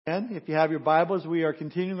And if you have your Bibles, we are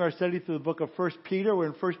continuing our study through the book of 1 Peter. We're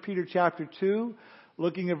in 1 Peter chapter 2,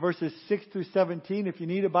 looking at verses 6 through 17. If you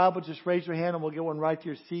need a Bible, just raise your hand and we'll get one right to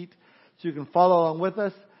your seat so you can follow along with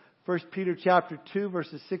us. 1 Peter chapter 2,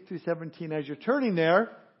 verses 6 through 17. As you're turning there,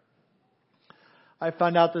 I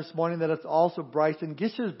found out this morning that it's also Bryson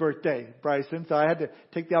Gish's birthday, Bryson. So I had to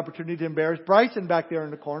take the opportunity to embarrass Bryson back there in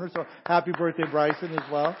the corner. So happy birthday, Bryson,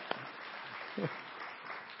 as well.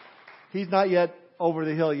 He's not yet over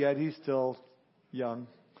the hill yet. He's still young.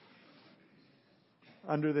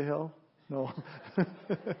 Under the hill? No.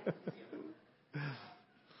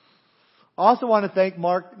 I also want to thank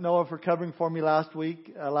Mark Noah for covering for me last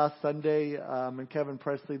Sunday, and Kevin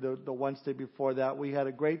Presley the Wednesday before that. We had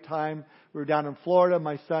a great time. We were down in Florida.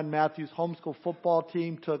 My son Matthew's homeschool football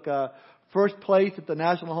team took first place at the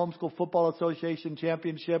National Homeschool Football Association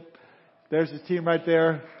Championship. There's his team right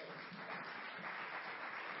there.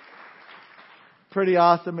 Pretty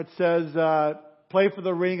awesome. It says, play for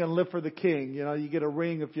the ring and live for the king. You know, you get a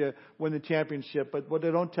ring if you win the championship. But what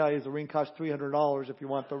they don't tell you is the ring costs $300 if you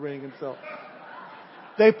want the ring. And so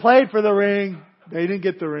they played for the ring. They didn't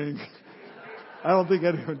get the ring. I don't think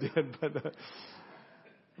anyone did.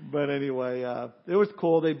 But anyway, it was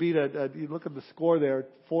cool. They beat you look at the score there,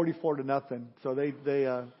 44-0. So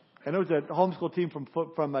and it was a homeschool team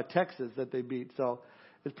from Texas that they beat. So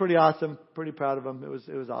it's pretty awesome. Pretty proud of them.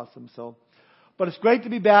 It was awesome. So. But it's great to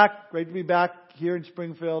be back. Great to be back here in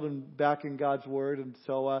Springfield and back in God's Word. And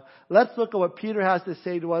so let's look at what Peter has to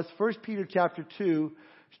say to us. 1 Peter chapter 2,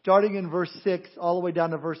 starting in verse 6, all the way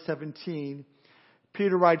down to verse 17.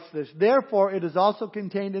 Peter writes this, "Therefore it is also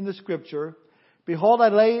contained in the Scripture, Behold, I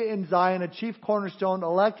lay in Zion a chief cornerstone,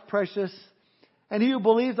 elect, precious, and he who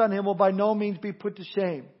believes on him will by no means be put to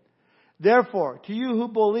shame. Therefore, to you who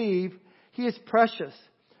believe, he is precious.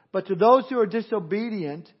 But to those who are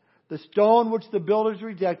disobedient, the stone which the builders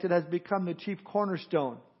rejected has become the chief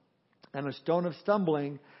cornerstone, and a stone of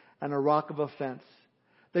stumbling and a rock of offense.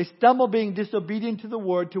 They stumble being disobedient to the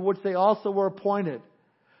word to which they also were appointed.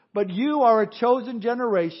 But you are a chosen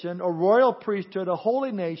generation, a royal priesthood, a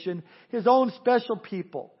holy nation, His own special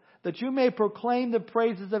people, that you may proclaim the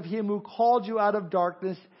praises of Him who called you out of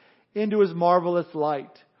darkness into His marvelous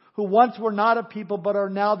light, who once were not a people but are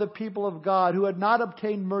now the people of God, who had not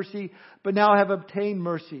obtained mercy but now have obtained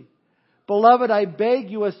mercy. Beloved, I beg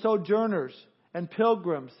you as sojourners and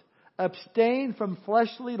pilgrims, abstain from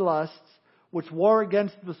fleshly lusts which war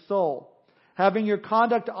against the soul, having your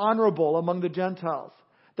conduct honorable among the Gentiles,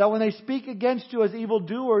 that when they speak against you as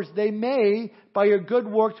evildoers, they may, by your good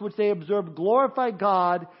works which they observe, glorify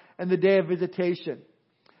God in the day of visitation.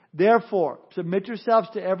 Therefore, submit yourselves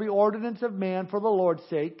to every ordinance of man for the Lord's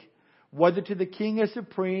sake, whether to the king as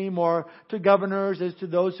supreme or to governors as to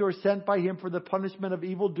those who are sent by him for the punishment of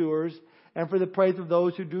evildoers and for the praise of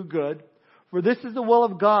those who do good. For this is the will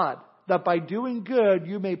of God, that by doing good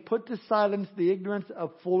you may put to silence the ignorance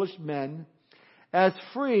of foolish men, as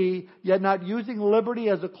free, yet not using liberty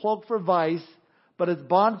as a cloak for vice, but as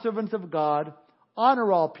bondservants of God.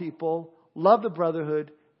 Honor all people, love the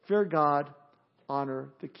brotherhood, fear God, honor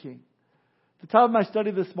the king." The title of my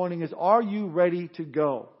study this morning is, Are You Ready to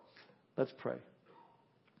Go? Let's pray.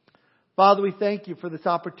 Father, we thank you for this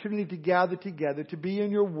opportunity to gather together, to be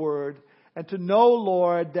in your word, and to know,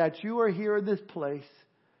 Lord, that you are here in this place,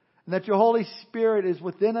 and that your Holy Spirit is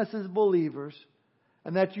within us as believers,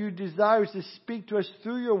 and that you desire to speak to us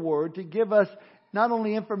through your word, to give us not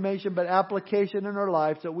only information, but application in our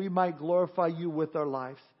lives, that we might glorify you with our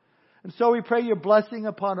lives. And so we pray your blessing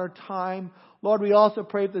upon our time. Lord, we also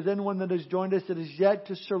pray if there's anyone that has joined us that is yet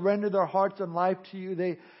to surrender their hearts and life to you,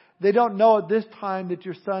 they don't know at this time that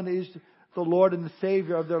your Son is the Lord and the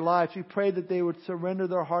Savior of their lives. We pray that they would surrender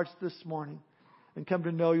their hearts this morning and come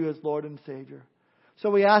to know you as Lord and Savior. So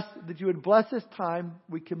we ask that you would bless this time.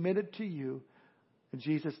 We commit it to you. In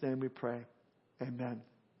Jesus' name we pray. Amen.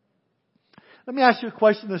 Let me ask you a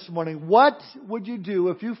question this morning. What would you do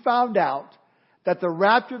if you found out that the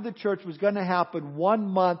rapture of the church was going to happen 1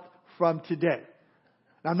 month from today?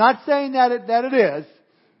 Now, I'm not saying that it is,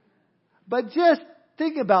 but just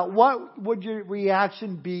think about what would your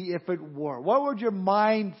reaction be if it were? What would your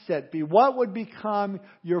mindset be? What would become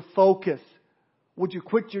your focus? Would you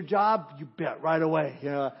quit your job? You bet, right away.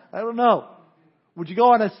 I don't know. Would you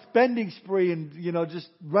go on a spending spree and, just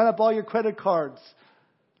run up all your credit cards?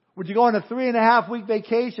 Would you go on a 3.5-week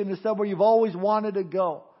vacation to somewhere you've always wanted to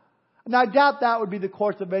go? And I doubt that would be the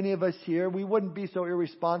course of any of us here. We wouldn't be so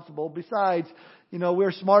irresponsible. Besides,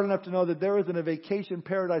 we're smart enough to know that there isn't a vacation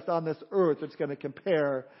paradise on this earth that's going to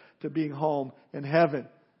compare to being home in heaven.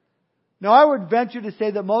 Now, I would venture to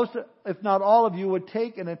say that most, if not all of you, would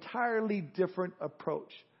take an entirely different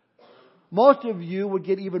approach. most of you would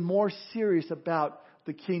get even more serious about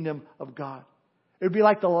the kingdom of God. It would be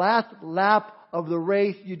like the last lap of the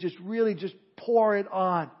race. You just really just pour it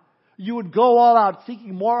on. You would go all out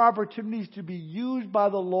seeking more opportunities to be used by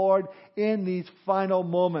the Lord in these final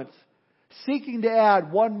moments. Seeking to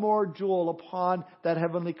add one more jewel upon that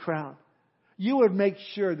heavenly crown. You would make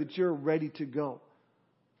sure that you're ready to go.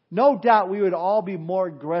 No doubt we would all be more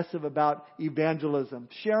aggressive about evangelism.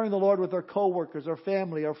 Sharing the Lord with our coworkers, our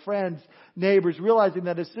family, our friends, neighbors. Realizing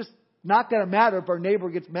that it's just not going to matter if our neighbor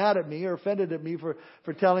gets mad at me or offended at me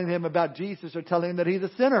for telling him about Jesus or telling him that he's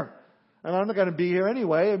a sinner. And I'm not going to be here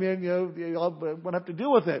anyway. I mean, I'll won't have to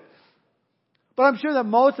deal with it. But I'm sure that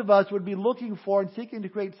most of us would be looking for and seeking to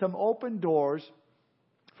create some open doors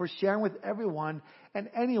for sharing with everyone and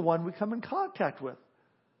anyone we come in contact with.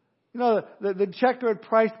 You know, the checker at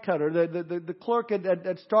Price Cutter, the clerk at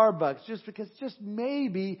Starbucks, just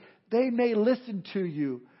maybe they may listen to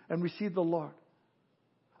you and receive the Lord.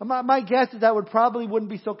 My guess is that wouldn't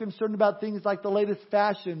be so concerned about things like the latest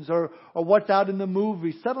fashions or what's out in the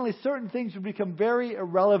movies. Suddenly certain things would become very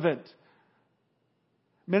irrelevant.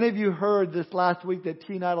 Many of you heard this last week that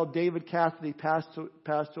teen idol David Cassidy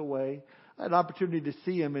passed away. I had an opportunity to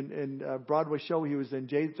see him in a Broadway show he was in,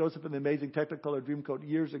 Joseph and the Amazing Technicolor Dreamcoat,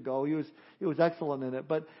 years ago. He was excellent in it.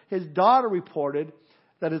 But his daughter reported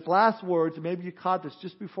that his last words, and maybe you caught this,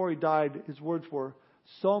 just before he died, his words were,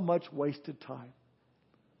 "So much wasted time."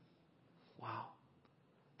 Wow.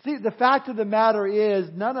 See, the fact of the matter is,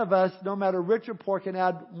 none of us, no matter rich or poor, can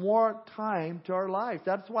add more time to our life.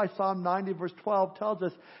 That's why Psalm 90 verse 12 tells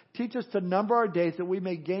us, "Teach us to number our days that we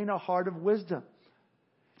may gain a heart of wisdom."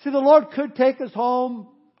 See, the Lord could take us home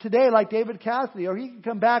today like David Cassidy, or He could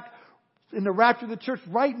come back in the rapture of the church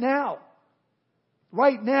right now.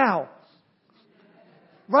 Right now.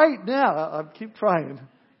 Right now. I'll keep trying.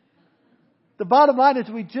 The bottom line is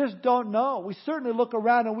we just don't know. We certainly look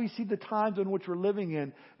around and we see the times in which we're living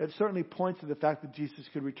in. It certainly points to the fact that Jesus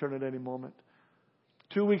could return at any moment.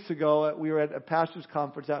 2 weeks ago, we were at a pastor's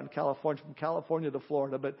conference out in California, from California to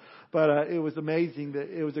Florida, but it was amazing.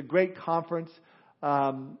 It was a great conference.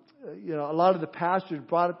 A lot of the pastors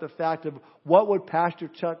brought up the fact of what would Pastor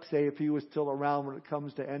Chuck say if he was still around when it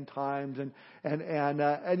comes to end times, and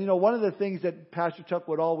one of the things that Pastor Chuck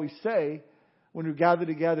would always say when we gather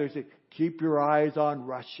together is, keep your eyes on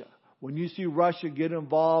Russia. When you see Russia get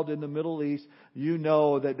involved in the Middle East, you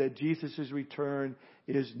know that Jesus' return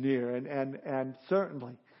is near, and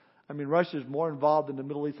certainly. I mean, Russia is more involved in the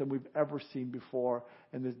Middle East than we've ever seen before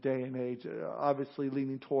in this day and age. Obviously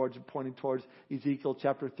leaning towards and pointing towards Ezekiel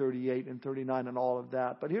chapter 38 and 39 and all of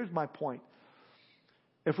that. But here's my point.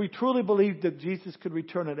 If we truly believe that Jesus could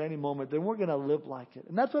return at any moment, then we're going to live like it.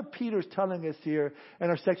 And that's what Peter's telling us here in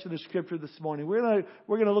our section of Scripture this morning. We're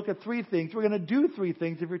going to look at three things. We're going to do three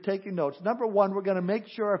things if you're taking notes. Number one, we're going to make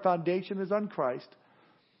sure our foundation is on Christ.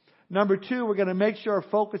 Number two, we're going to make sure our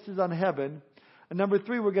focus is on heaven. And number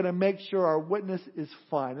three, we're going to make sure our witness is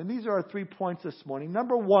fine. And these are our 3 points this morning.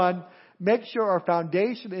 Number one, make sure our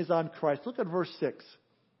foundation is on Christ. Look at verse 6.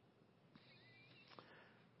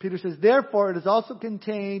 Peter says, "Therefore it is also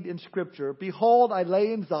contained in Scripture, Behold, I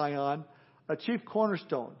lay in Zion a chief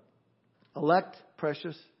cornerstone, elect,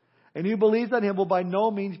 precious, and who believes on Him will by no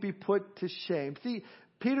means be put to shame." See,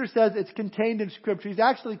 Peter says it's contained in Scripture. He's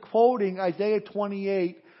actually quoting Isaiah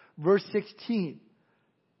 28, verse 16.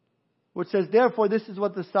 Which says, "Therefore, this is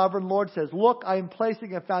what the sovereign Lord says. Look, I am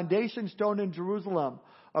placing a foundation stone in Jerusalem,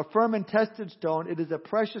 a firm and tested stone. It is a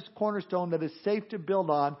precious cornerstone that is safe to build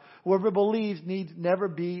on. Whoever believes needs never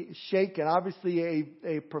be shaken." Obviously,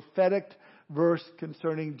 a prophetic verse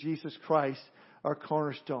concerning Jesus Christ, our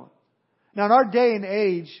cornerstone. Now, in our day and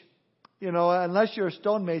age, unless you're a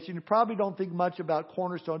stonemason, you probably don't think much about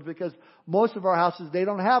cornerstones because most of our houses, they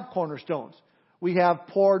don't have cornerstones. We have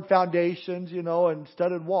poured foundations, and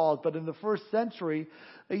studded walls. But in the first century,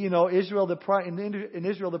 Israel, in Israel,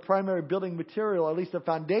 the primary building material, at least the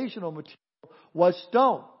foundational material, was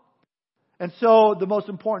stone. And so the most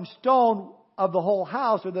important stone of the whole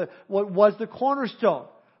house, was the cornerstone.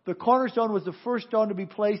 The cornerstone was the first stone to be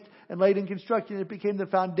placed and laid in construction. It became the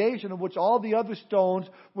foundation of which all the other stones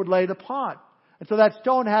were laid upon. And so that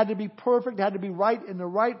stone had to be perfect, had to be right in the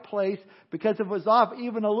right place, because if it was off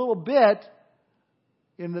even a little bit,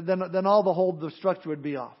 then all the structure would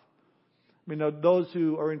be off. I mean, those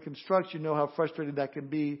who are in construction know how frustrating that can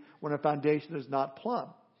be when a foundation is not plumb.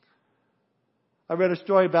 I read a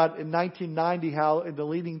story about in 1990 how in the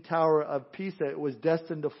Leaning Tower of Pisa it was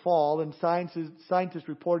destined to fall, and scientists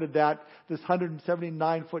reported that this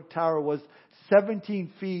 179-foot tower was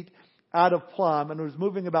 17 feet out of plumb and was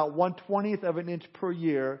moving about 1/20th of an inch per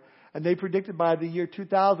year. And they predicted by the year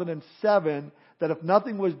 2007 that if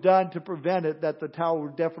nothing was done to prevent it, that the tower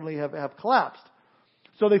would definitely have collapsed.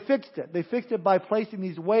 So they fixed it. They fixed it by placing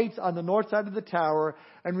these weights on the north side of the tower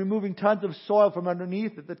and removing tons of soil from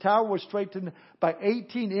underneath it. The tower was straightened by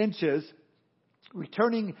 18 inches,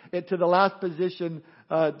 returning it to the last position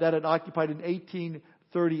that it occupied in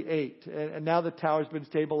 1838. And now the tower has been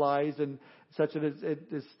stabilized and such that it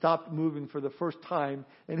has stopped moving for the first time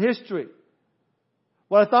in history.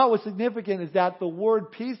 What I thought was significant is that the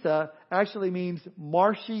word Pisa actually means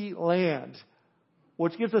marshy land,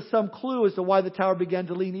 which gives us some clue as to why the tower began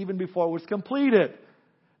to lean even before it was completed.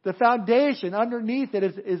 The foundation underneath it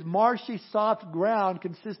is marshy, soft ground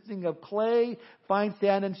consisting of clay, fine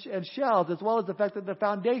sand, and shells, as well as the fact that the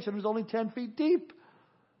foundation was only 10 feet deep.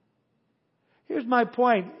 Here's my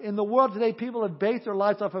point. In the world today, people have based their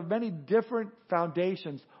lives off of many different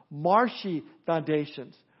foundations, marshy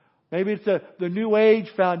foundations. Maybe it's the New Age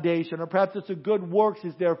foundation, or perhaps it's a good works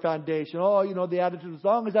is their foundation. Oh, the attitude, as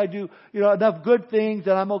long as I do, enough good things,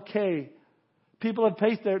 then I'm okay. People have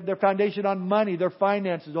placed their foundation on money, their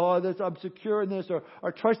finances. I'm secure in this,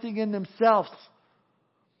 or trusting in themselves.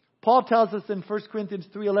 Paul tells us in 1 Corinthians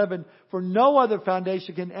 3:11, for no other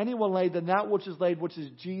foundation can anyone lay than that which is laid, which is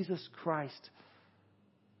Jesus Christ.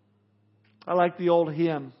 I like the old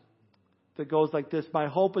hymn that goes like this. My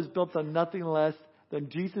hope is built on nothing less than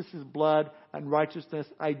Jesus' blood and righteousness.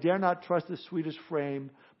 I dare not trust the sweetest frame,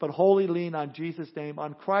 but wholly lean on Jesus' name.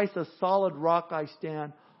 On Christ a solid rock I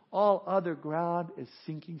stand. All other ground is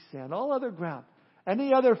sinking sand. All other ground.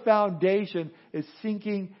 Any other foundation is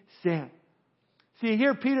sinking sand. See,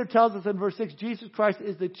 here Peter tells us in verse 6, Jesus Christ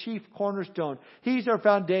is the chief cornerstone. He's our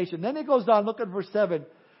foundation. Then it goes on, look at verse 7.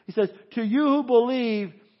 He says, to you who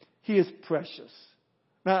believe, He is precious.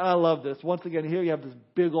 Now, I love this. Once again, here you have this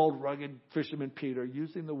big old rugged fisherman Peter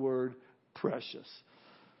using the word precious.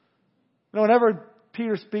 Whenever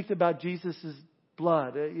Peter speaks about Jesus'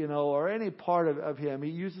 blood, or any part of Him,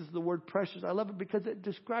 he uses the word precious. I love it because it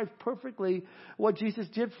describes perfectly what Jesus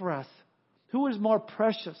did for us. Who is more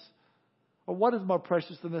precious? Or what is more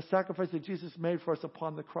precious than the sacrifice that Jesus made for us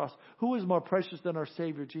upon the cross? Who is more precious than our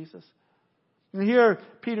Savior, Jesus? And here,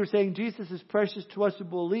 Peter saying Jesus is precious to us who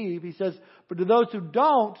believe. He says, but to those who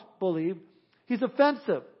don't believe, He's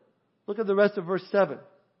offensive. Look at the rest of verse 7.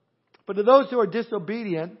 But to those who are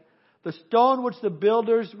disobedient, the stone which the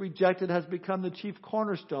builders rejected has become the chief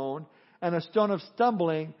cornerstone, and a stone of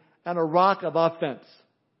stumbling and a rock of offense.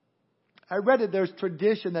 I read it. There's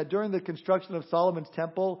tradition that during the construction of Solomon's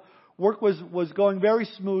temple, work was going very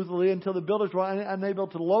smoothly until the builders were unable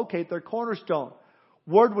to locate their cornerstone.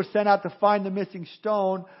 Word was sent out to find the missing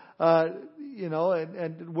stone,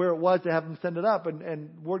 and where it was to have them send it up.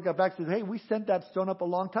 And word got back and said, hey, we sent that stone up a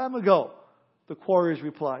long time ago. The quarriers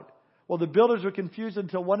replied. Well, the builders were confused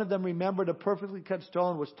until one of them remembered a perfectly cut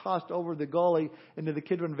stone was tossed over the gully into the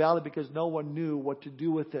Kidron Valley because no one knew what to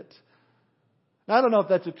do with it. Now, I don't know if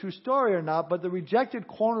that's a true story or not, but the rejected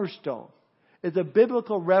cornerstone is a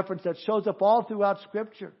biblical reference that shows up all throughout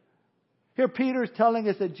Scripture. Here Peter is telling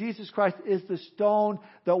us that Jesus Christ is the stone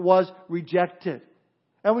that was rejected.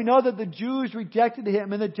 And we know that the Jews rejected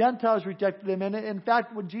Him and the Gentiles rejected Him. And in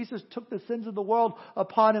fact, when Jesus took the sins of the world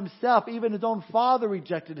upon Himself, even His own Father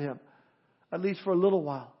rejected Him, at least for a little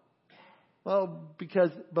while. Well,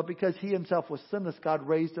 because He Himself was sinless, God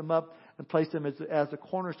raised Him up and placed Him as a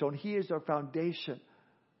cornerstone. He is our foundation.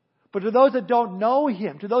 But to those that don't know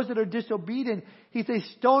Him, to those that are disobedient, He's a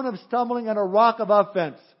stone of stumbling and a rock of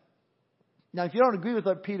offense. Now, if you don't agree with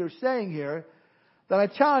what Peter's saying here, then I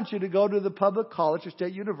challenge you to go to the public college or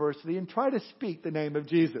state university and try to speak the name of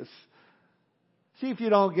Jesus. See if you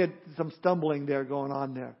don't get some stumbling there going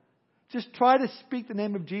on there. Just try to speak the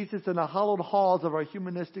name of Jesus in the hallowed halls of our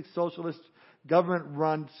humanistic, socialist,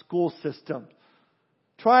 government-run school system.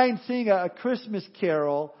 Try and sing a Christmas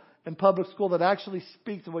carol in public school that actually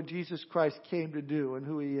speaks of what Jesus Christ came to do and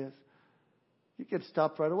who He is. You get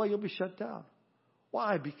stopped right away. You'll be shut down.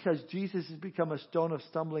 Why? Because Jesus has become a stone of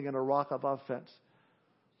stumbling and a rock of offense.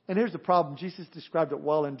 And here's the problem. Jesus described it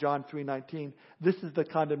well in John 3:19. This is the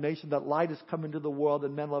condemnation, that light has come into the world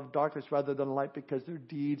and men love darkness rather than light because their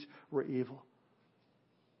deeds were evil.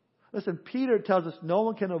 Listen, Peter tells us no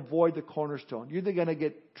one can avoid the cornerstone. You're either going to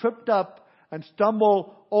get tripped up and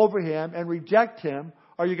stumble over Him and reject Him,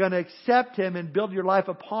 or you're going to accept Him and build your life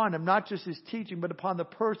upon Him, not just His teaching, but upon the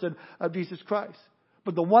person of Jesus Christ.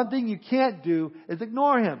 But the one thing you can't do is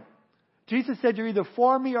ignore Him. Jesus said, you're either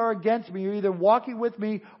for me or against me. You're either walking with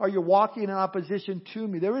me or you're walking in opposition to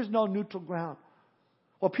me. There is no neutral ground.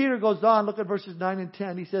 Well, Peter goes on, look at verses 9 and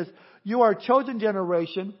 10. He says, you are a chosen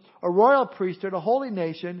generation, a royal priesthood, a holy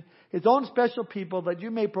nation, His own special people, that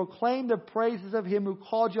you may proclaim the praises of Him who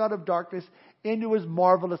called you out of darkness into His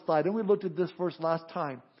marvelous light. And we looked at this verse last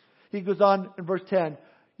time. He goes on in verse 10,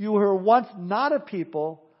 you were once not a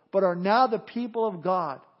people, but are now the people of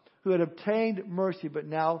God, who had obtained mercy,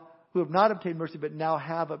 who have not obtained mercy, but now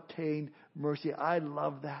have obtained mercy. I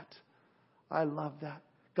love that. I love that.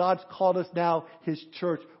 God's called us now His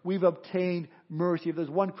church. We've obtained mercy. If there's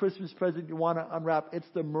one Christmas present you want to unwrap, it's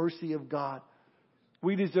the mercy of God.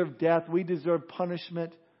 We deserve death. We deserve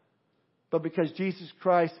punishment. But because of Jesus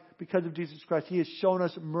Christ, He has shown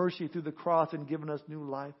us mercy through the cross and given us new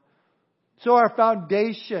life. So our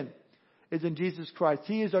foundation is in Jesus Christ.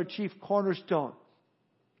 He is our chief cornerstone.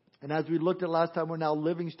 And as we looked at last time, we're now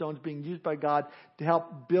living stones being used by God to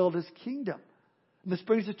help build His kingdom. And this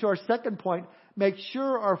brings us to our second point. Make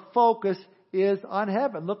sure our focus is on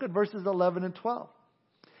heaven. Look at verses 11 and 12.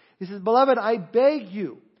 He says, beloved, I beg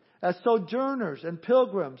you, as sojourners and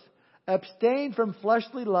pilgrims, abstain from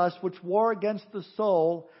fleshly lusts which war against the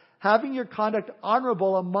soul, having your conduct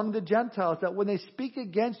honorable among the Gentiles, that when they speak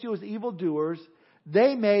against you as evildoers,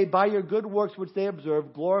 they may, by your good works which they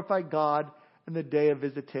observe, glorify God in the day of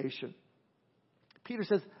visitation. Peter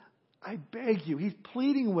says, I beg you. He's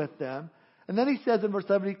pleading with them. And then he says in verse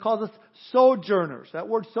 11, he calls us sojourners. That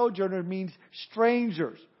word sojourner means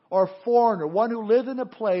strangers or foreigner, one who lives in a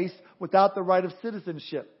place without the right of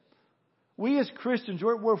citizenship. We as Christians,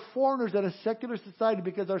 we're foreigners in a secular society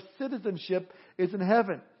because our citizenship is in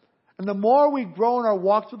heaven. And the more we grow in our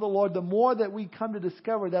walks with the Lord, the more that we come to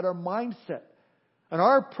discover that our mindset and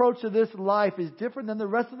our approach to this life is different than the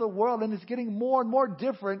rest of the world, and it's getting more and more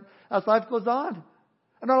different as life goes on.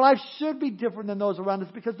 And our life should be different than those around us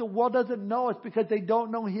because the world doesn't know us, because they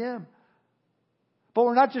don't know Him. But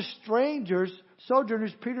we're not just strangers,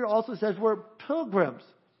 sojourners. Peter also says we're pilgrims.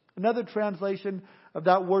 Another translation of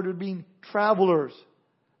that word would mean travelers.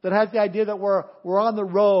 That has the idea that we're on the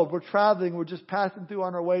road, we're traveling, we're just passing through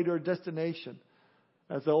on our way to our destination.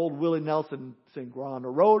 As the old Willie Nelson sing, we're on the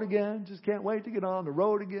road again, just can't wait to get on the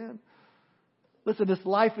road again. Listen, this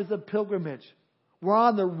life is a pilgrimage. We're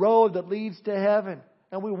on the road that leads to heaven.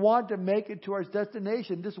 And we want to make it to our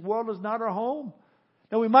destination. This world is not our home.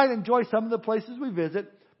 Now, we might enjoy some of the places we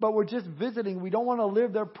visit, but we're just visiting. We don't want to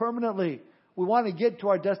live there permanently. We want to get to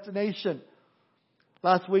our destination.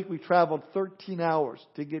 Last week, we traveled 13 hours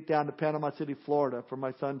to get down to Panama City, Florida for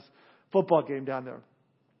my son's football game down there,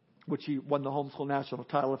 which he won the homeschool national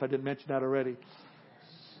title, if I didn't mention that already.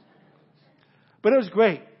 But it was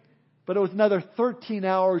great. But it was another 13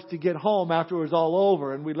 hours to get home after it was all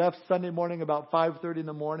over. And we left Sunday morning about 5:30 in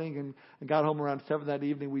the morning and got home around 7 that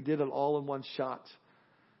evening. We did it all in one shot.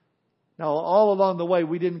 Now, all along the way,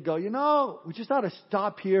 we didn't go, we just ought to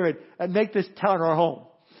stop here and make this town our home.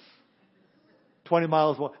 20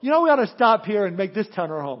 miles away. We ought to stop here and make this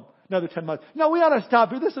town our home. Another 10 miles. No, we ought to stop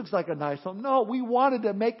here. This looks like a nice home. No, we wanted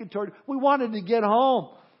to make it we wanted to get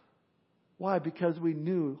home. Why? Because we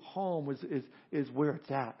knew home is where it's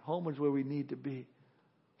at. Home is where we need to be. It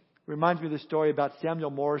reminds me of the story about Samuel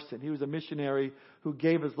Morrison. He was a missionary who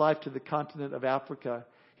gave his life to the continent of Africa.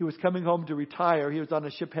 He was coming home to retire. He was on a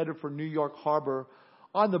ship headed for New York Harbor.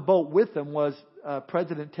 On the boat with him was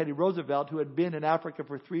President Teddy Roosevelt, who had been in Africa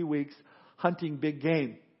for 3 weeks hunting big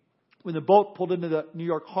game. When the boat pulled into the New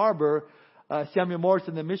York Harbor, Samuel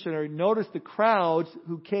Morrison, the missionary, noticed the crowds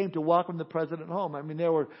who came to welcome the president home. I mean,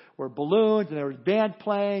 there were balloons and there was band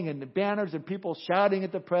playing and the banners and people shouting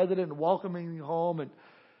at the president and welcoming him home. And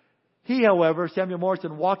he, however, Samuel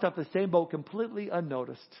Morrison, walked off the same boat completely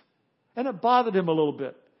unnoticed. And it bothered him a little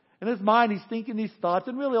bit. In his mind, he's thinking these thoughts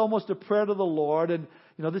and really almost a prayer to the Lord. And,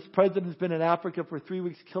 this president's been in Africa for 3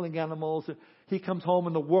 weeks killing animals. He comes home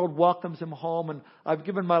and the world welcomes him home. And I've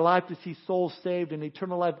given my life to see souls saved and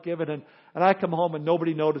eternal life given. And I come home and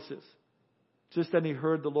nobody notices. Just then he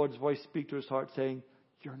heard the Lord's voice speak to his heart saying,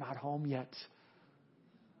 you're not home yet.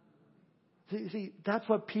 See, that's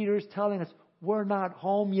what Peter is telling us. We're not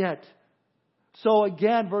home yet. So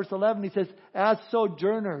again, verse 11, he says, as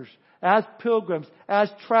sojourners, as pilgrims,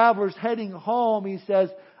 as travelers heading home, he says,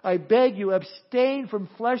 I beg you, abstain from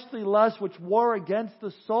fleshly lusts which war against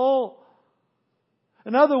the soul.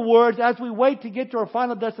 In other words, as we wait to get to our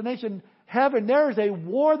final destination, heaven, there is a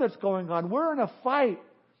war that's going on. We're in a fight.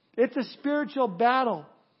 It's a spiritual battle.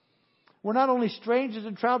 We're not only strangers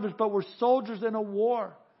and travelers, but we're soldiers in a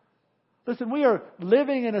war. Listen, we are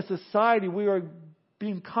living in a society, we are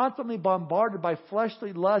being constantly bombarded by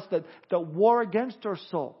fleshly lusts that war against our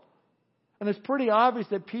soul. And it's pretty obvious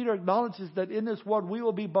that Peter acknowledges that in this world we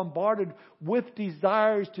will be bombarded with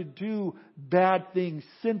desires to do bad things,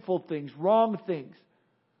 sinful things, wrong things.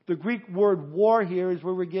 The Greek word war here is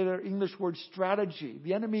where we get our English word strategy.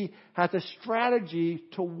 The enemy has a strategy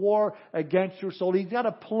to war against your soul. He's got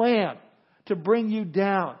a plan to bring you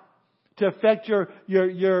down, to affect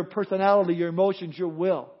your personality, your emotions, your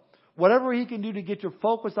will. Whatever he can do to get your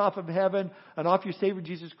focus off of heaven and off your Savior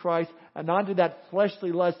Jesus Christ and onto that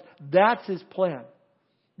fleshly lust, that's his plan.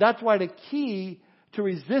 That's why the key to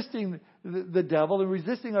resisting the devil and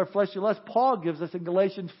resisting our fleshly lust, Paul gives us in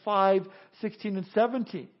Galatians 5:16 and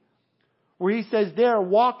 17. Where he says there,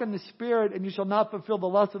 walk in the Spirit and you shall not fulfill the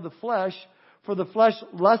lust of the flesh. For the flesh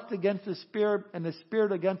lusts against the Spirit and the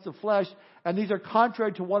Spirit against the flesh. And these are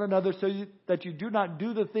contrary to one another so that you do not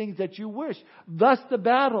do the things that you wish. Thus the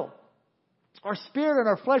battle. Our spirit and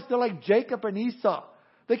our flesh, they're like Jacob and Esau.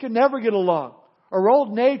 They can never get along. Our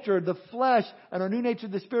old nature, the flesh, and our new nature,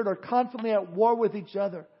 the Spirit, are constantly at war with each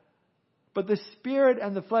other. But the Spirit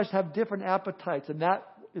and the flesh have different appetites, and that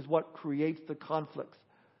is what creates the conflicts.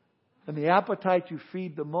 And the appetite you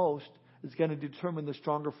feed the most is going to determine the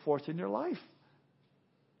stronger force in your life.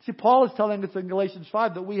 See, Paul is telling us in Galatians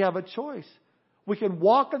 5 that we have a choice. We can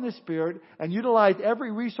walk in the Spirit and utilize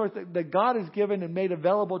every resource that God has given and made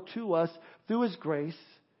available to us through His grace,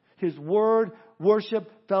 His Word,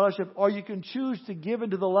 worship, fellowship, or you can choose to give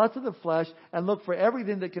into the lust of the flesh and look for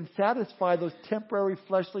everything that can satisfy those temporary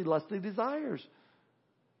fleshly, lustly desires.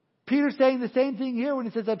 Peter's saying the same thing here when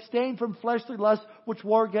he says, abstain from fleshly lusts which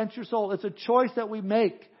war against your soul. It's a choice that we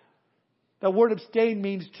make. That word abstain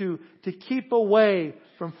means to keep away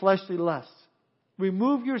from fleshly lusts.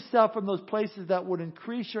 Remove yourself from those places that would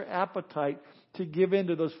increase your appetite to give in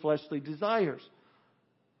to those fleshly desires.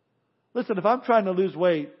 Listen, if I'm trying to lose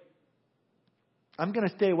weight, I'm going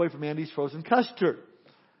to stay away from Andy's frozen custard.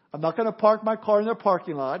 I'm not going to park my car in their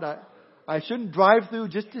parking lot. I shouldn't drive through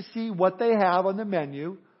just to see what they have on the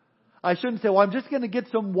menu. I shouldn't say, well, I'm just going to get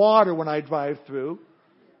some water when I drive through.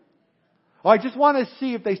 Or I just want to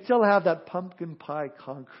see if they still have that pumpkin pie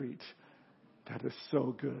concrete. That is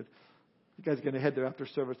so good. You guys are going to head there after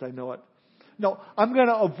service, I know it. No, I'm going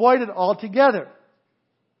to avoid it altogether.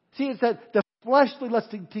 See, it's that the fleshly lust,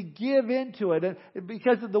 to give into it. And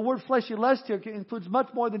because the word fleshly lust here includes much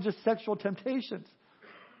more than just sexual temptations.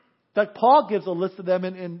 In fact, Paul gives a list of them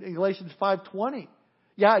in Galatians 5:20.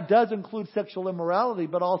 Yeah, it does include sexual immorality,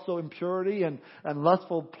 but also impurity and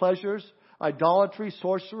lustful pleasures, idolatry,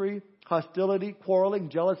 sorcery, hostility, quarreling,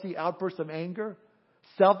 jealousy, outbursts of anger,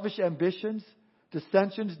 selfish ambitions,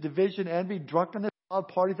 dissensions, division, envy, drunkenness, wild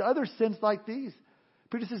parties, other sins like these.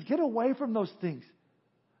 Peter says, get away from those things.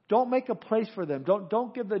 Don't make a place for them.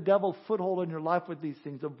 Don't give the devil foothold in your life with these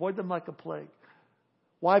things. Avoid them like a plague.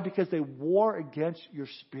 Why? Because they war against your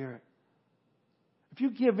spirit. If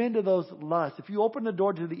you give in to those lusts, if you open the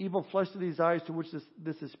door to the evil fleshly desires to which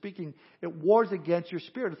this is speaking, it wars against your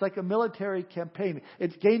spirit. It's like a military campaign.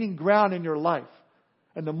 It's gaining ground in your life.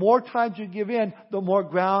 And the more times you give in, the more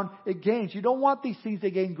ground it gains. You don't want these things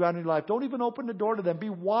to gain ground in your life. Don't even open the door to them. Be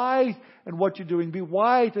wise in what you're doing. Be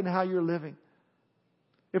wise in how you're living.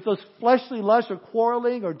 If those fleshly lusts are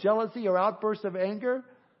quarreling or jealousy or outbursts of anger,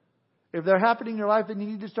 if they're happening in your life, then you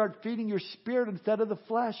need to start feeding your spirit instead of the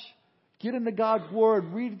flesh. Get into God's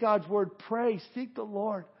Word. Read God's Word. Pray. Seek the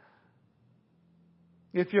Lord.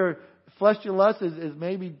 If your fleshly lust is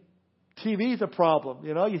maybe TV is a problem.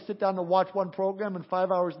 You know, you sit down to watch one program and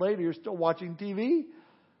 5 hours later you're still watching TV.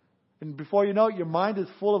 And before you know it, your mind is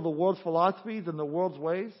full of the world's philosophies and the world's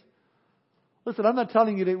ways. Listen, I'm not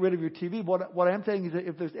telling you to get rid of your TV. What I am saying is that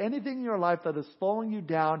if there's anything in your life that is slowing you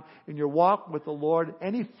down in your walk with the Lord,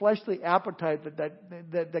 any fleshly appetite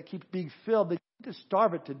that keeps being filled, then you need to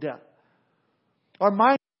starve it to death. Our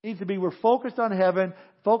mind needs to be, we're focused on heaven,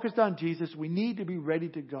 focused on Jesus. We need to be ready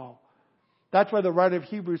to go. That's why the writer of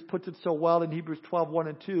Hebrews puts it so well in Hebrews 12:1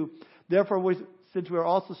 and 2. Therefore, since we are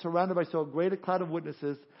also surrounded by so great a cloud of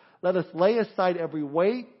witnesses, let us lay aside every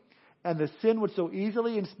weight and the sin which so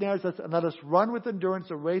easily ensnares us, and let us run with endurance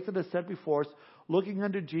the race that is set before us, looking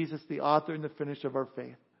unto Jesus, the author and the finisher of our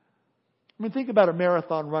faith. I mean, think about a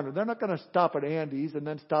marathon runner. They're not going to stop at Andy's and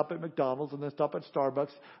then stop at McDonald's and then stop at Starbucks.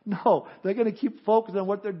 No, they're going to keep focused on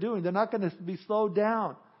what they're doing. They're not going to be slowed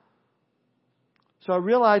down. So I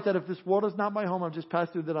realize that if this world is not my home, I'm just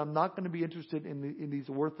passed through, that I'm not going to be interested in these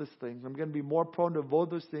worthless things. I'm going to be more prone to avoid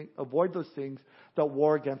those things that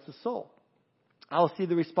war against the soul. I'll see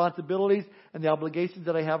the responsibilities and the obligations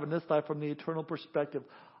that I have in this life from the eternal perspective.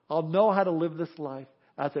 I'll know how to live this life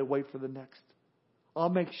as I wait for the next. I'll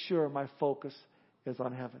make sure my focus is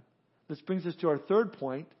on heaven. This brings us to our third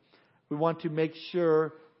point. We want to make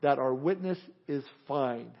sure that our witness is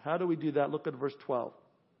fine. How do we do that? Look at verse 12.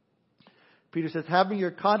 Peter says, having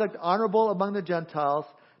your conduct honorable among the Gentiles,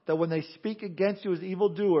 that when they speak against you as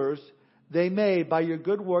evildoers, they may, by your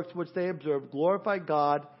good works which they observe, glorify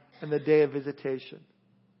God in the day of visitation.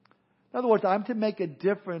 In other words, I'm to make a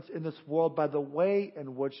difference in this world by the way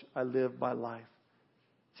in which I live my life.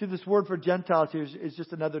 See, this word for Gentiles here is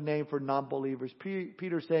just another name for non-believers.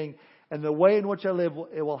 Peter's saying, and the way in which I live,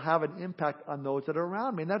 it will have an impact on those that are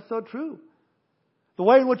around me. And that's so true. The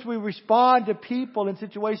way in which we respond to people in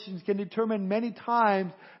situations can determine many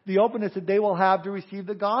times the openness that they will have to receive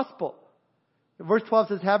the gospel. Verse 12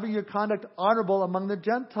 says, having your conduct honorable among the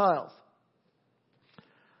Gentiles.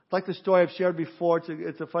 Like the story I've shared before,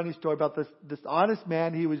 it's a funny story about this honest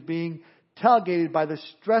man. He was being tailgated by this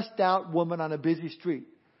stressed out woman on a busy street.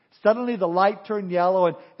 Suddenly the light turned yellow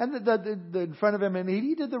and the in front of him, and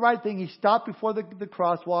he did the right thing. He stopped before the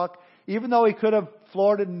crosswalk, even though he could have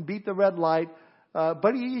floored it and beat the red light.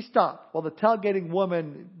 But he stopped. Well, the tailgating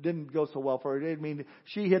woman didn't go so well for her. I mean,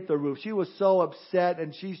 she hit the roof. She was so upset,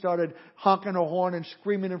 and she started honking her horn and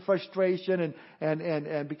screaming in frustration,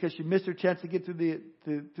 and because she missed her chance to get through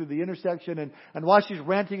the intersection. And while she's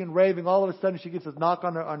ranting and raving, all of a sudden she gets this knock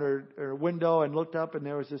on her window and looked up, and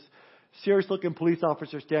there was this serious-looking police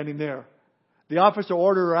officer standing there. The officer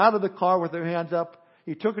ordered her out of the car with her hands up.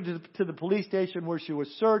 He took her to the police station where she was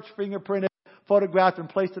searched, fingerprinted, photographed, and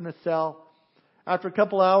placed in a cell. After a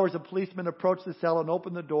couple hours, a policeman approached the cell and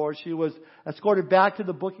opened the door. She was escorted back to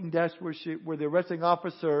the booking desk where the arresting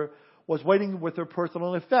officer was waiting with her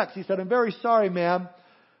personal effects. He said, I'm very sorry, ma'am,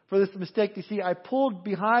 for this mistake. You see, I pulled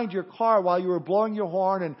behind your car while you were blowing your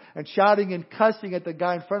horn and shouting and cussing at the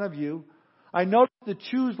guy in front of you. I noticed the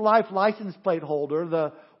Choose Life license plate holder,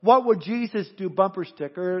 the What Would Jesus Do bumper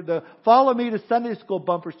sticker, the Follow Me to Sunday School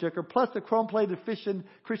bumper sticker, plus the chrome-plated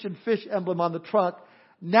Christian fish emblem on the trunk.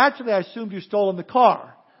 Naturally, I assumed you stolen the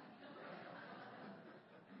car.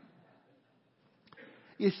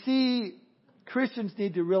 You see, Christians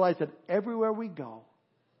need to realize that everywhere we go,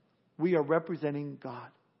 we are representing God.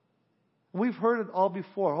 We've heard it all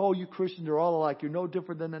before. Oh, you Christians are all alike. You're no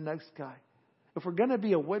different than the next guy. If we're going to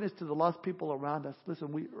be a witness to the lost people around us,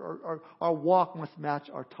 listen, our walk must match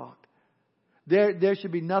our talk. There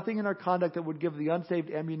should be nothing in our conduct that would give the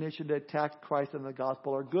unsaved ammunition to attack Christ and the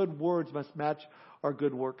gospel. Our good words must match our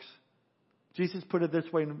good works. Jesus put it this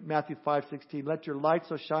way in Matthew 5:16, let your light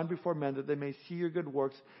so shine before men that they may see your good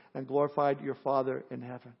works and glorify your Father in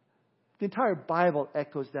heaven. The entire Bible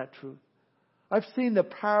echoes that truth. I've seen the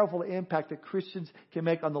powerful impact that Christians can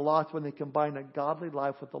make on the lost when they combine a godly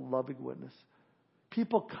life with a loving witness.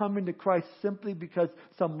 People come into Christ simply because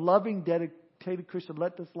some loving, dedicated Christian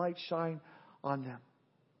let this light shine on them.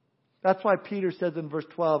 That's why Peter says in verse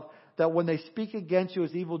 12 that when they speak against you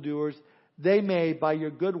as evildoers, they may, by your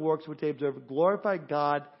good works which they observe, glorify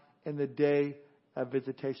God in the day of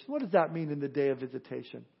visitation. What does that mean in the day of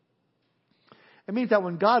visitation? It means that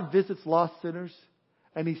when God visits lost sinners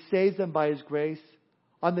and He saves them by His grace,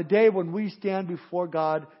 on the day when we stand before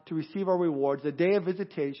God to receive our rewards, the day of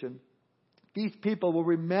visitation, these people will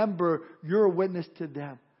remember your witness to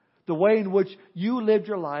them. The way in which you lived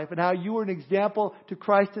your life and how you were an example to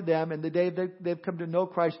Christ to them. And the day they've come to know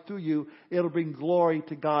Christ through you, it'll bring glory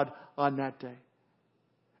to God on that day.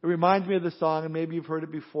 It reminds me of the song, and maybe you've heard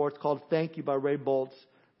it before. It's called Thank You by Ray Boltz.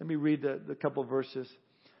 Let me read the couple of verses.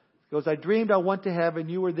 It goes, I dreamed I went to heaven.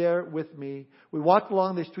 You were there with me. We walked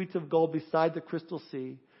along the streets of gold beside the crystal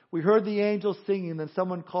sea. We heard the angels singing, then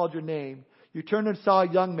someone called your name. You turned and saw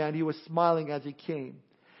a young man. He was smiling as he came.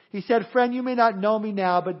 He said, friend, you may not know me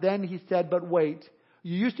now, but then he said, but wait.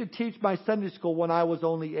 You used to teach my Sunday school when I was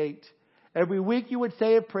only 8. Every week you would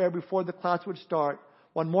say a prayer before the class would start.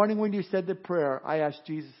 One morning when you said the prayer, I asked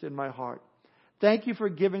Jesus in my heart. Thank you for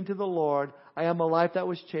giving to the Lord. I am a life that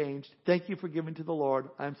was changed. Thank you for giving to the Lord.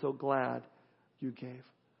 I am so glad you gave.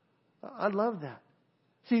 I love that.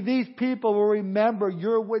 See, these people will remember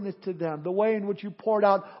your witness to them, the way in which you poured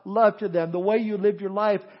out love to them, the way you lived your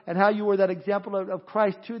life, and how you were that example of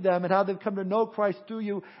Christ to them, and how they've come to know Christ through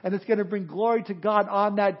you, and it's going to bring glory to God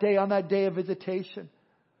on that day of visitation.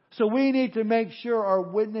 So we need to make sure our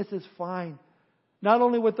witness is fine, not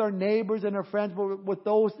only with our neighbors and our friends, but with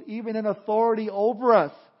those even in authority over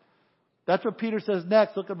us. That's what Peter says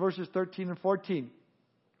next. Look at verses 13 and 14.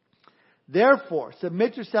 Therefore,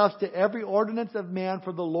 submit yourselves to every ordinance of man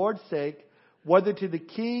for the Lord's sake, whether to the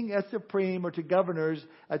king as supreme or to governors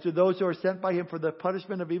as to those who are sent by him for the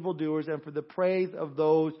punishment of evildoers and for the praise of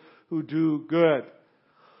those who do good.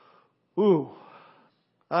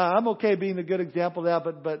 I'm okay being a good example of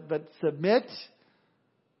that, but submit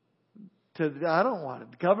I don't want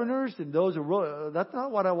it. Governors and those who rule, that's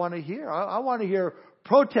not what I want to hear. I want to hear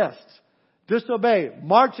protests, disobey,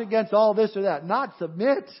 march against all this or that, not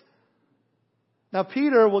submit. Now,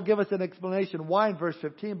 Peter will give us an explanation why in verse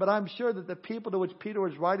 15, but I'm sure that the people to which Peter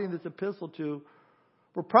was writing this epistle to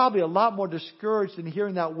were probably a lot more discouraged in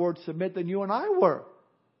hearing that word submit than you and I were.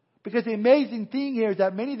 Because the amazing thing here is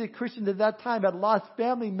that many of the Christians at that time had lost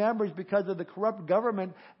family members because of the corrupt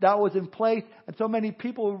government that was in place, and so many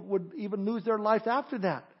people would even lose their lives after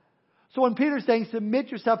that. So when Peter's saying, submit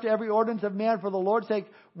yourself to every ordinance of man for the Lord's sake,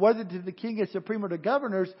 whether to the king as supreme or to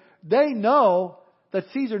governors, they know that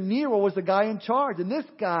Caesar Nero was the guy in charge. And this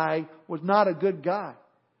guy was not a good guy,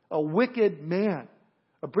 a wicked man.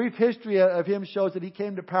 A brief history of him shows that he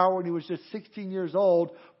came to power when he was just 16 years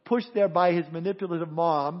old, pushed there by his manipulative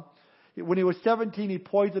mom. When he was 17, he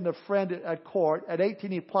poisoned a friend at court. At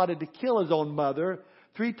 18, he plotted to kill his own mother.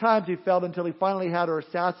 3 times he failed until he finally had her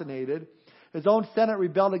assassinated. His own Senate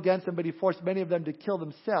rebelled against him, but he forced many of them to kill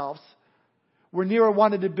themselves. When Nero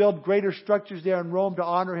wanted to build greater structures there in Rome to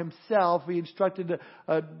honor himself, he instructed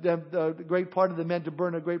a great part of the men to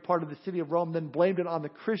burn a great part of the city of Rome, then blamed it on the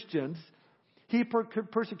Christians. He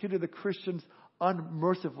persecuted the Christians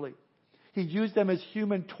unmercifully. He used them as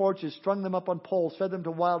human torches, strung them up on poles, fed them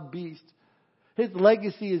to wild beasts. His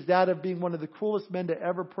legacy is that of being one of the cruelest men to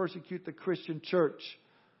ever persecute the Christian church.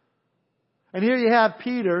 And here you have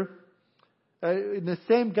Peter. In the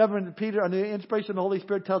same government, Peter, under the inspiration of the Holy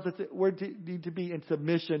Spirit, tells us that we need to be in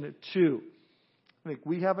submission to. I think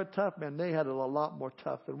we have it tough, man. They had it a lot more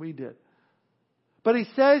tough than we did. But he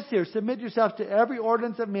says here, submit yourselves to every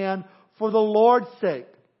ordinance of man for the Lord's sake.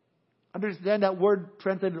 Understand that word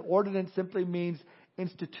translated ordinance simply means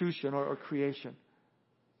institution or creation.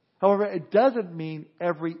 However, it doesn't mean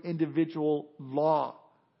every individual law.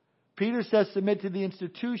 Peter says submit to the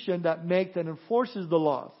institution that makes and enforces the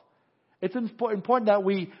laws. It's important that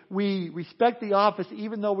we respect the office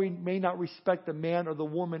even though we may not respect the man or the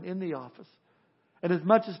woman in the office. And as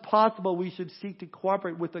much as possible, we should seek to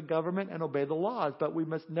cooperate with the government and obey the laws. But we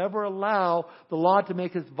must never allow the law to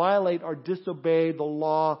make us violate or disobey the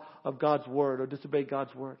law of God's Word or disobey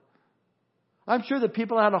God's Word. I'm sure that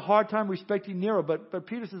people had a hard time respecting Nero, but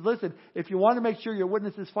Peter says, listen, if you want to make sure your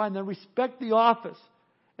witness is fine, then respect the office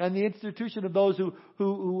and the institution of those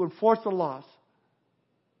who enforce the laws.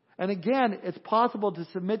 And again, it's possible to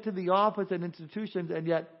submit to the office and institutions and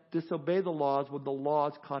yet disobey the laws when the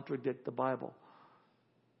laws contradict the Bible.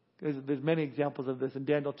 There's many examples of this in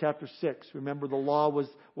Daniel chapter 6. Remember, the law was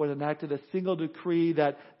enacted, a single decree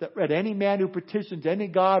that any man who petitions any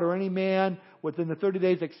god or any man within the 30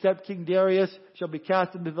 days except King Darius shall be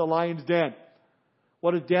cast into the lion's den.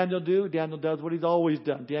 What does Daniel do? Daniel does what he's always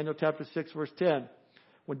done. Daniel chapter 6 verse 10.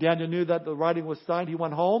 When Daniel knew that the writing was signed, he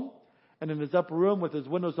went home, and in his upper room with his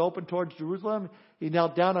windows open towards Jerusalem, he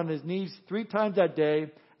knelt down on his knees 3 times that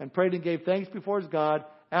day and prayed and gave thanks before his God,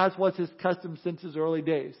 as was his custom since his early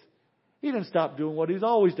days. He didn't stop doing what he's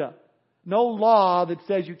always done. No law that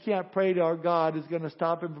says you can't pray to our God is going to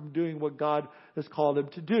stop him from doing what God has called him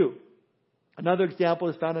to do. Another example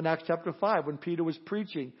is found in Acts chapter 5 when Peter was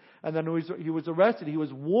preaching and then he was arrested. He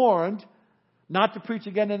was warned not to preach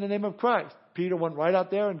again in the name of Christ. Peter went right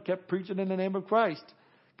out there and kept preaching in the name of Christ.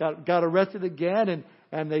 Got arrested again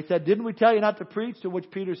and they said, didn't we tell you not to preach? To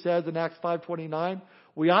which Peter says in Acts 5:29,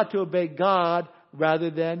 we ought to obey God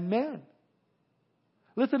rather than men.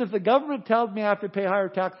 Listen, if the government tells me I have to pay higher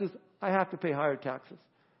taxes, I have to pay higher taxes.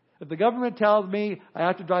 If the government tells me I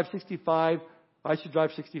have to drive 65, I should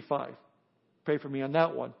drive 65. Pray for me on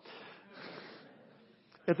that one.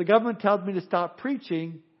 If the government tells me to stop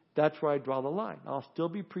preaching, that's where I draw the line. I'll still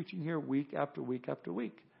be preaching here week after week after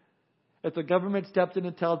week. If the government steps in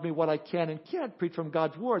and tells me what I can and can't preach from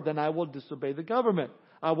God's Word, then I will disobey the government.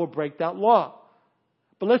 I will break that law.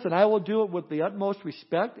 But listen, I will do it with the utmost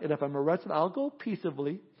respect, and if I'm arrested, I'll go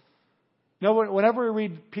peaceably. You know, whenever we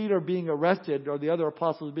read Peter being arrested or the other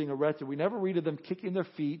apostles being arrested, we never read of them kicking their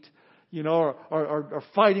feet, or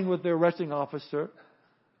fighting with their arresting officer.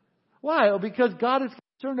 Why? Well, because God is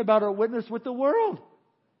concerned about our witness with the world.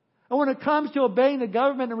 And when it comes to obeying the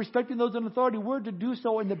government and respecting those in authority, we're to do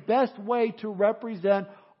so in the best way to represent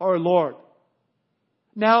our Lord.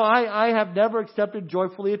 Now, I have never accepted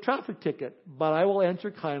joyfully a traffic ticket, but I will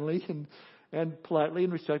answer kindly and politely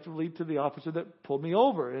and respectfully to the officer that pulled me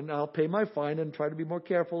over. And I'll pay my fine and try to be more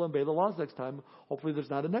careful and obey the laws next time. Hopefully there's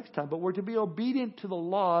not a next time. But we're to be obedient to the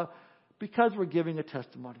law because we're giving a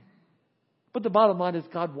testimony. But the bottom line is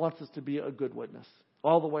God wants us to be a good witness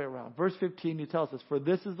all the way around. Verse 15, he tells us, for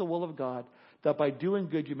this is the will of God, that by doing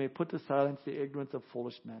good you may put to silence the ignorance of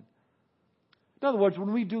foolish men. In other words,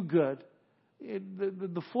 when we do good,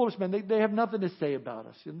 the foolish men, they have nothing to say about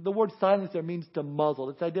us. The word silence there means to muzzle.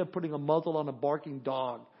 It's the idea of putting a muzzle on a barking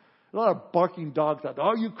dog. A lot of barking dogs out there.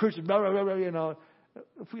 Oh, you Christians, blah, blah, blah, blah, you know.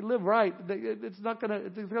 If we live right, it's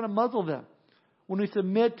going to muzzle them. When we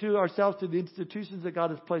submit to ourselves to the institutions that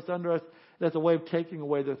God has placed under us, that's a way of taking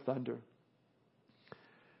away their thunder.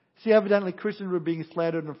 See, evidently Christians were being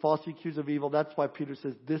slandered and falsely accused of evil. That's why Peter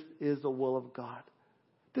says, this is the will of God.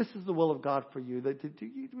 This is the will of God for you. That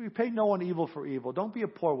we pay no one evil for evil. Don't be a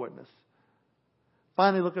poor witness.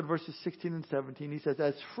 Finally, look at verses 16 and 17. He says,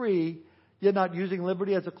 as free, yet not using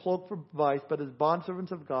liberty as a cloak for vice, but as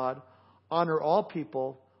bondservants of God, honor all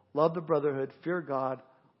people, love the brotherhood, fear God,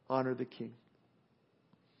 honor the king.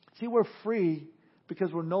 See, we're free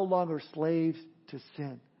because we're no longer slaves to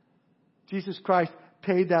sin. Jesus Christ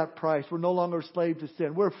paid that price. We're no longer slaves to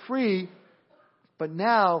sin. We're free, but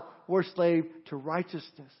now we're slave to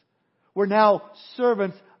righteousness. We're now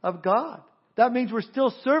servants of God. That means we're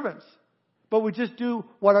still servants, but we just do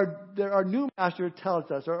what our new master tells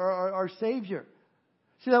us, or our Savior.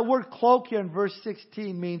 See, that word cloak here in verse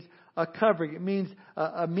 16 means a covering. It means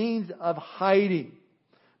a means of hiding.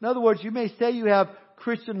 In other words, you may say you have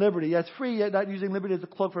Christian liberty. That's free, yet not using liberty as a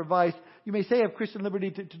cloak for vice. You may say you have Christian liberty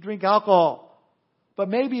to drink alcohol. But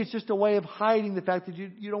maybe it's just a way of hiding the fact that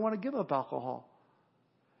you don't want to give up alcohol.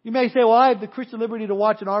 You may say, well, I have the Christian liberty to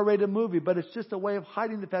watch an R-rated movie, but it's just a way of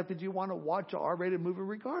hiding the fact that you want to watch an R-rated movie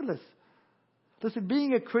regardless. Listen,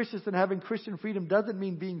 being a Christian and having Christian freedom doesn't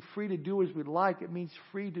mean being free to do as we like. It means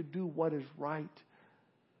free to do what is right.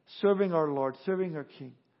 Serving our Lord, serving our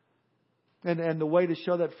King. And the way to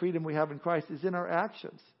show that freedom we have in Christ is in our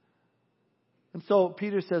actions. And so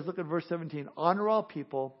Peter says, look at verse 17, honor all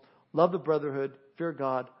people, love the brotherhood, fear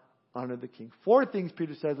God, honor the king. 4 things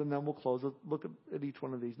Peter says, and then we'll close. Let's look at each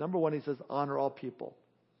one of these. Number 1, he says, honor all people.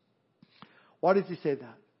 Why does he say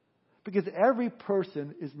that? Because every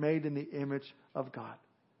person is made in the image of God.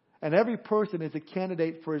 And every person is a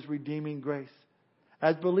candidate for his redeeming grace.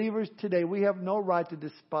 As believers today, we have no right to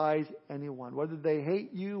despise anyone. Whether they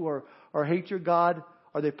hate you or hate your God,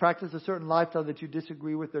 or they practice a certain lifestyle that you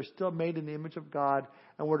disagree with, they're still made in the image of God,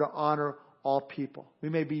 and we're to honor all people. We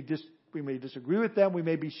may disagree with them. We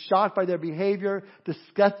may be shocked by their behavior,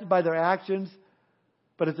 disgusted by their actions.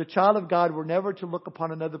 But as a child of God, we're never to look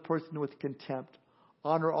upon another person with contempt.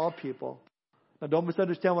 Honor all people. Now, don't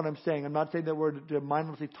misunderstand what I'm saying. I'm not saying that we're to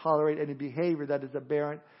mindlessly tolerate any behavior that is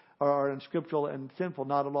aberrant or unscriptural and sinful.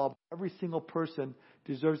 Not at all. Every single person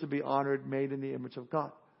deserves to be honored, made in the image of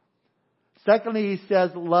God. Secondly, he says,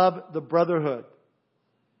 love the brotherhood.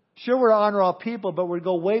 Sure, we're to honor all people, but we're to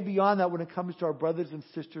go way beyond that when it comes to our brothers and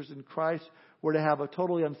sisters in Christ. We're to have a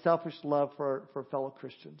totally unselfish love for fellow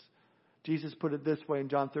Christians. Jesus put it this way in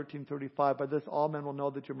John 13:35, by this all men will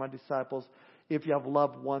know that you're my disciples if you have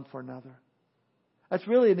love one for another. That's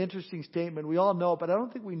really an interesting statement. We all know it, but I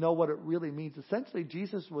don't think we know what it really means. Essentially,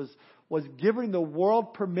 Jesus was giving the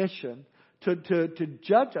world permission to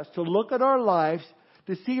judge us, to look at our lives,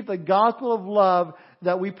 to see if the gospel of love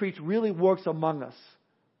that we preach really works among us.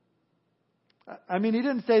 I mean, he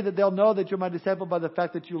didn't say that they'll know that you're my disciple by the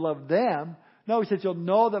fact that you love them. No, he says you'll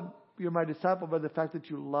know that you're my disciple by the fact that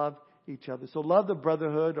you love each other. So love the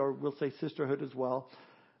brotherhood, or we'll say sisterhood as well.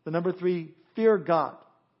 The number 3, fear God.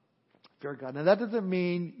 Fear God. Now that doesn't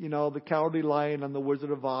mean, the cowardly lion on the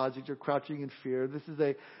Wizard of Oz that you're crouching in fear. This is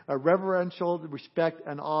a reverential respect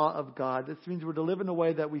and awe of God. This means we're to live in a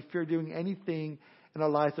way that we fear doing anything in our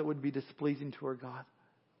lives that would be displeasing to our God.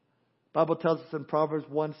 The Bible tells us in Proverbs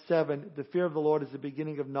 1:7, the fear of the Lord is the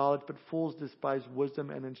beginning of knowledge, but fools despise wisdom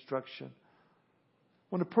and instruction.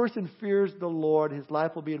 When a person fears the Lord, his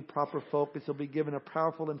life will be in proper focus. He'll be given a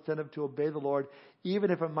powerful incentive to obey the Lord,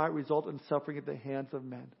 even if it might result in suffering at the hands of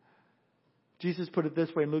men. Jesus put it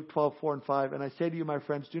this way in Luke 12:4 and 5, and I say to you, my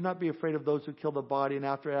friends, do not be afraid of those who kill the body, and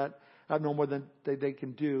after that have no more than they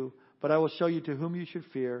can do. But I will show you to whom you should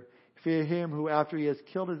fear. Fear him who, after he has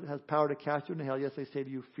killed, has power to cast you into hell. Yes, I say to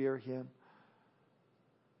you, fear him.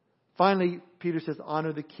 Finally, Peter says,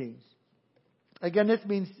 honor the king. Again, this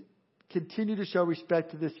means continue to show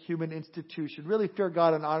respect to this human institution. Really, fear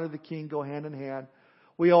God and honor the king go hand in hand.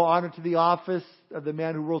 We owe honor to the office of the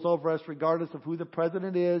man who rules over us, regardless of who the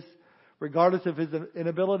president is, regardless of his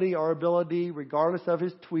inability or ability, regardless of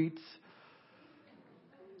his tweets.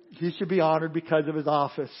 He should be honored because of his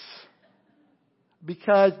office.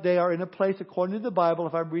 Because they are in a place, according to the Bible,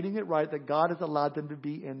 if I'm reading it right, that God has allowed them to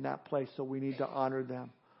be in that place. So we need to honor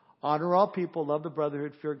them. Honor all people, love the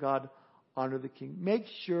brotherhood, fear God, honor the king. Make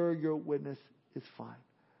sure your witness is fine.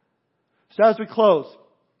 So as we close,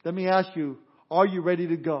 let me ask you, are you ready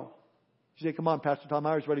to go? You say, come on, Pastor Tom,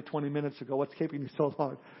 I was ready 20 minutes ago. What's keeping you so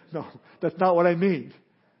long? No, that's not what I mean.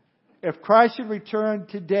 If Christ should return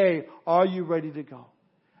today, are you ready to go?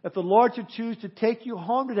 If the Lord should choose to take you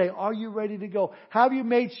home today, are you ready to go? Have you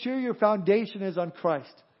made sure your foundation is on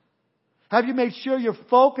Christ? Have you made sure your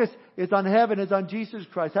focus is on heaven, is on Jesus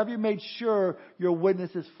Christ? Have you made sure your witness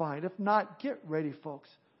is fine? If not, get ready, folks,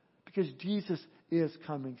 because Jesus is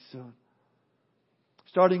coming soon.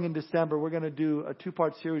 Starting in December, we're going to do a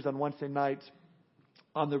 2-part series on Wednesday nights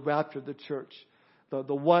on the rapture of the church.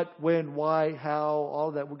 The what, when, why, how, all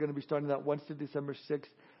of that. We're going to be starting that Wednesday, December 6th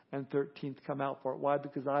and 13th. Come out for it. Why?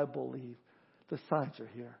 Because I believe the signs are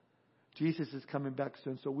here. Jesus is coming back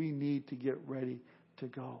soon, so we need to get ready to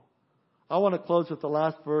go. I want to close with the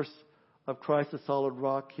last verse of Christ, the solid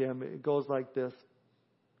rock hymn. It goes like this.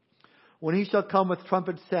 When he shall come with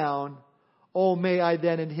trumpet sound, oh, may I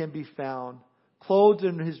then in him be found, clothed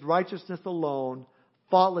in his righteousness alone,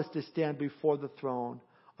 faultless to stand before the throne.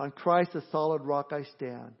 On Christ, the solid rock I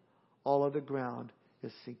stand. All other ground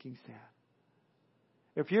is sinking sand.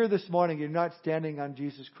 If you're this morning, you're not standing on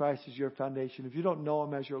Jesus Christ as your foundation. If you don't know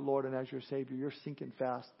Him as your Lord and as your Savior, you're sinking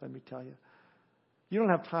fast, let me tell you. You don't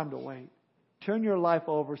have time to wait. Turn your life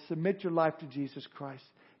over. Submit your life to Jesus Christ.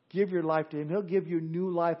 Give your life to Him. He'll give you new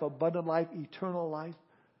life, abundant life, eternal life.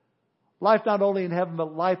 Life not only in heaven,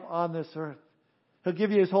 but life on this earth. He'll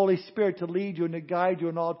give you His Holy Spirit to lead you and to guide you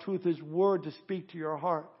in all truth. His Word to speak to your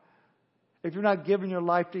heart. If you're not giving your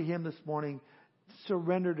life to Him this morning,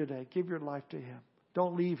 surrender today. Give your life to Him.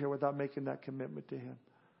 Don't leave here without making that commitment to Him.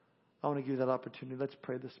 I want to give you that opportunity. Let's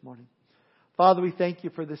pray this morning. Father, we thank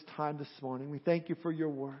You for this time this morning. We thank You for Your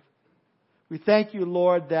Word. We thank You,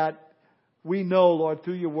 Lord, that we know, Lord,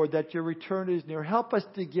 through Your Word, that Your return is near. Help us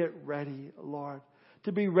to get ready, Lord.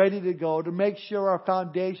 To be ready to go, to make sure our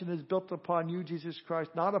foundation is built upon You, Jesus Christ,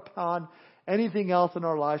 not upon anything else in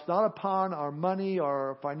our lives, not upon our money or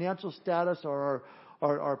our financial status or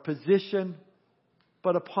our position,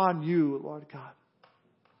 but upon You, Lord God.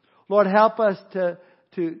 Lord, help us to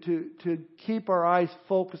keep our eyes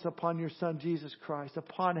focused upon Your Son, Jesus Christ,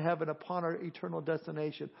 upon heaven, upon our eternal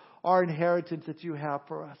destination, our inheritance that You have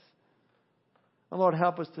for us. And Lord,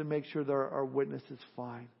 help us to make sure that our witness is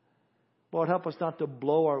fine. Lord, help us not to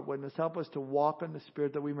blow our witness. Help us to walk in the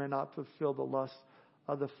Spirit that we may not fulfill the lusts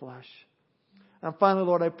of the flesh. And finally,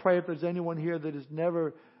 Lord, I pray if there's anyone here that has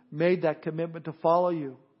never made that commitment to follow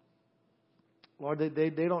You. Lord, they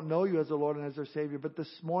don't know You as the Lord and as their Savior. But this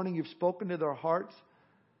morning You've spoken to their hearts.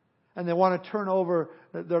 And they want to turn over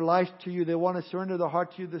their life to You. They want to surrender their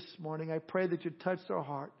heart to You this morning. I pray that You touch their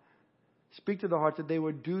heart. Speak to their heart that they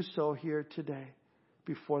would do so here today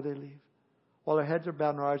before they leave. While our heads are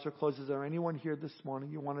bowed and our eyes are closed, is there anyone here this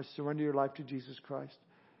morning you want to surrender your life to Jesus Christ?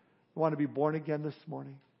 You want to be born again this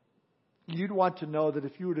morning? You'd want to know that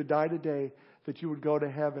if you were to die today, that you would go to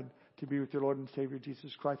heaven to be with your Lord and Savior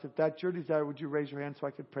Jesus Christ. If that's your desire, would you raise your hand so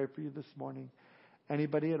I could pray for you this morning?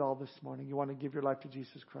 Anybody at all this morning, you want to give your life to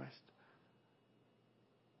Jesus Christ?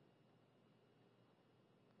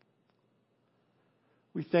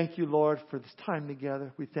 We thank You, Lord, for this time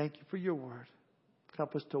together. We thank You for Your Word.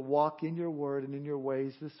 Help us to walk in Your Word and in Your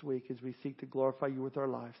ways this week as we seek to glorify You with our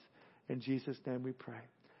lives. In Jesus' name we pray.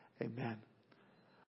 Amen.